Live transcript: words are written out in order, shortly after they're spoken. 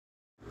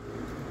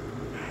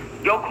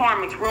Your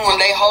karmics ruined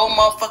their whole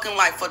motherfucking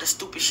life for the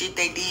stupid shit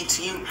they did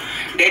to you.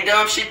 That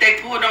dumb shit they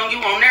pulled on you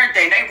on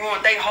everything. They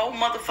ruined their whole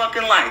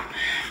motherfucking life.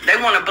 They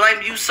want to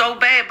blame you so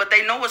bad, but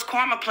they know it's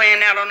karma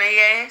playing out on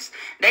their ass.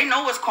 They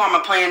know it's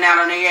karma playing out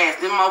on their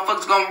ass. Them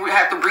motherfuckers gonna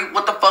have to reap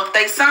what the fuck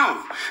they sown.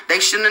 They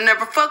shouldn't have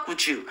never fucked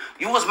with you.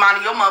 You was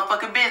minding your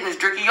motherfucking business,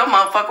 drinking your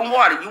motherfucking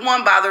water. You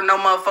wasn't bothering no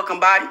motherfucking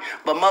body,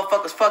 but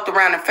motherfuckers fucked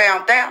around and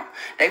found out.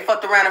 They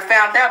fucked around and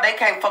found out they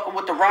can't fuck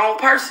with the wrong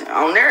person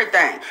on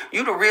everything.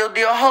 You the real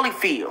deal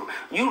Holyfield.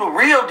 You the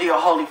real deal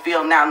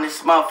Holyfield now in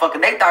this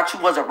motherfucker. They thought you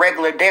was a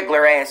regular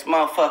degler ass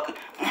motherfucker.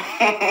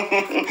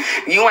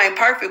 You ain't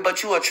perfect,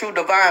 but you a true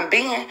divine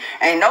being.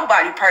 Ain't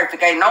nobody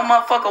perfect. Ain't no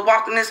motherfucker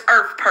walking this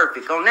earth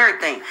perfect on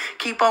everything.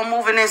 Keep on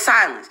moving in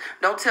silence.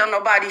 Don't tell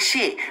nobody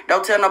shit.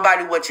 Don't tell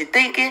nobody what you're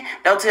thinking.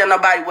 Don't tell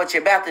nobody what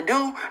you're about to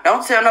do.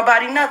 Don't tell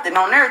nobody nothing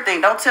on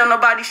everything. Don't tell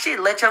nobody shit.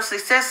 Let your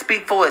success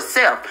speak for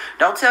itself.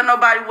 Don't tell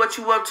nobody what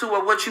you up to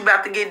or what you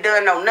about to get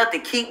done. No,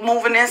 nothing. Keep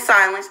moving in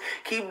silence.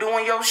 Keep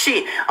doing your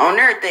shit on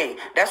everything.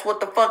 That's what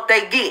the fuck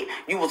they get.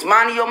 You was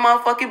minding your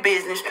motherfucking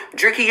business,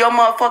 drinking your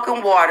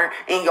motherfucking water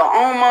in your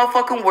own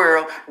motherfucking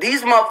world.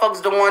 These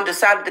motherfuckers the one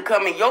decided to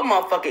come in your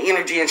motherfucking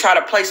energy and try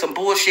to play some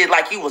bullshit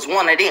like you was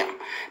one of them.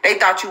 They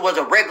thought you was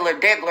a regular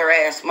degler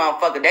ass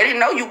motherfucker. They didn't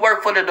know you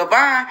worked for the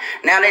divine.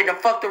 Now they done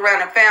fucked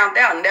around and found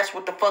out, and that's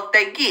what the fuck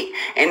they get.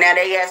 And now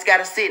they ass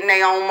gotta sit in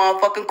their own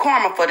motherfucking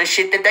karma for the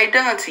shit that they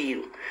done to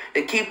you.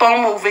 To keep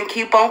on moving,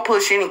 keep on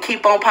pushing, and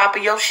keep on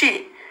popping your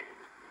shit.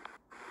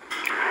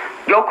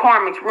 Your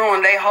karmics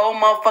ruined their whole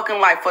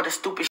motherfucking life for the stupid shit.